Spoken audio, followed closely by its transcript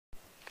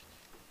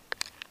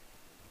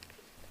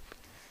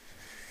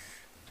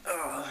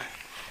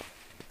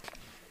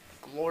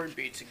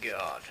Glory be to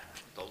God.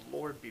 The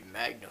Lord be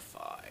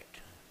magnified.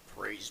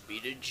 Praise be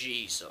to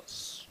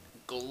Jesus.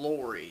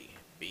 Glory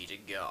be to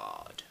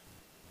God.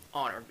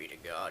 Honor be to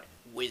God.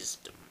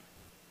 Wisdom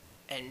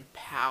and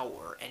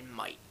power and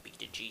might be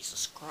to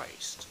Jesus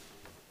Christ.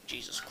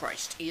 Jesus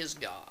Christ is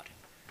God.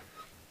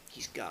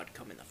 He's God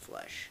come in the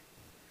flesh.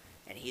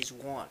 And He's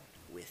one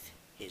with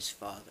His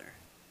Father.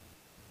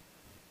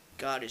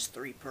 God is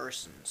three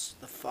persons,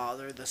 the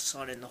Father, the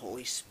Son, and the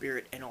Holy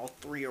Spirit, and all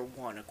three are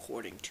one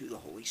according to the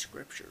Holy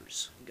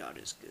Scriptures. God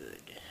is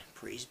good.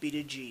 Praise be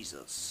to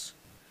Jesus.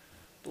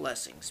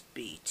 Blessings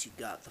be to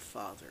God the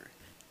Father,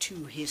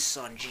 to His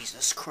Son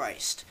Jesus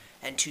Christ,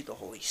 and to the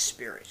Holy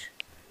Spirit.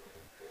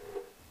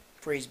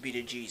 Praise be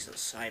to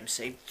Jesus. I am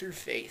saved through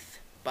faith,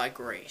 by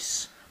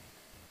grace,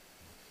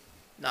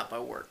 not by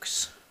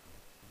works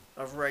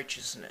of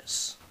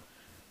righteousness,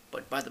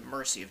 but by the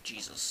mercy of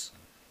Jesus,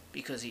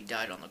 because He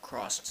died on the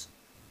cross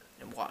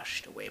and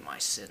washed away my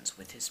sins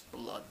with His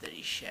blood that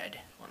He shed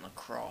on the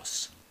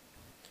cross.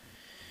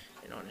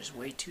 And on His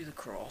way to the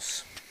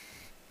cross,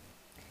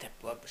 that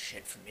blood was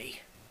shed for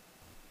me.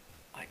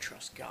 I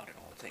trust God in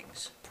all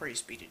things.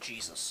 Praise be to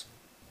Jesus.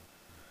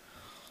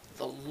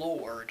 The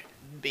Lord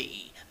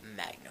be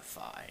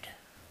magnified.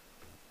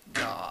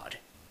 God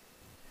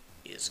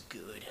is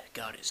good.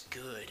 God is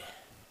good.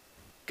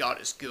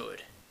 God is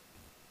good.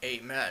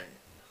 Amen.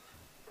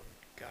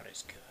 God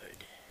is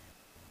good.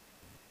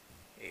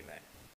 Amen.